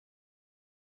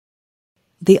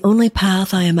The only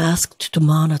path I am asked to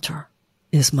monitor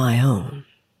is my own.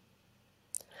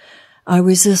 I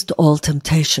resist all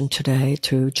temptation today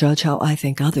to judge how I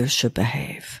think others should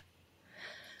behave.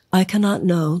 I cannot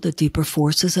know the deeper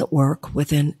forces at work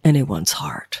within anyone's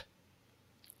heart.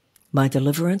 My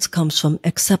deliverance comes from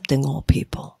accepting all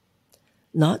people,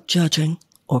 not judging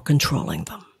or controlling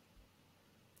them.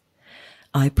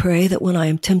 I pray that when I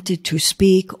am tempted to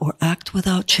speak or act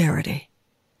without charity,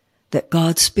 that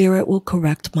God's Spirit will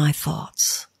correct my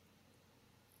thoughts.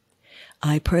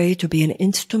 I pray to be an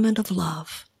instrument of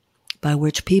love by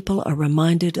which people are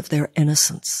reminded of their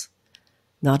innocence,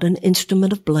 not an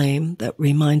instrument of blame that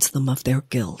reminds them of their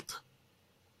guilt.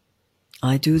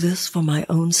 I do this for my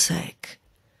own sake,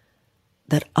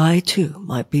 that I too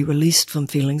might be released from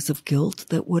feelings of guilt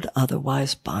that would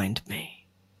otherwise bind me.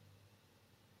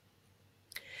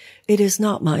 It is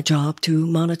not my job to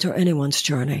monitor anyone's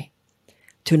journey,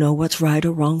 to know what's right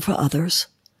or wrong for others,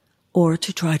 or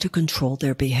to try to control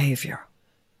their behavior.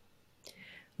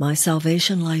 My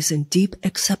salvation lies in deep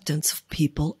acceptance of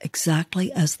people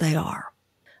exactly as they are,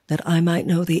 that I might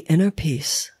know the inner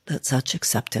peace that such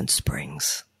acceptance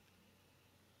brings.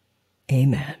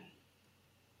 Amen.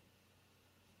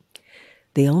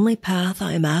 The only path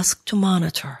I am asked to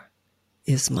monitor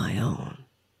is my own.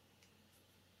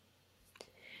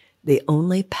 The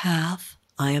only path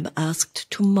I am asked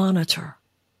to monitor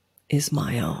is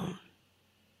my own.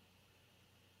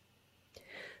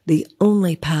 The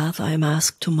only path I am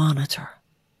asked to monitor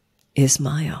is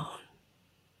my own.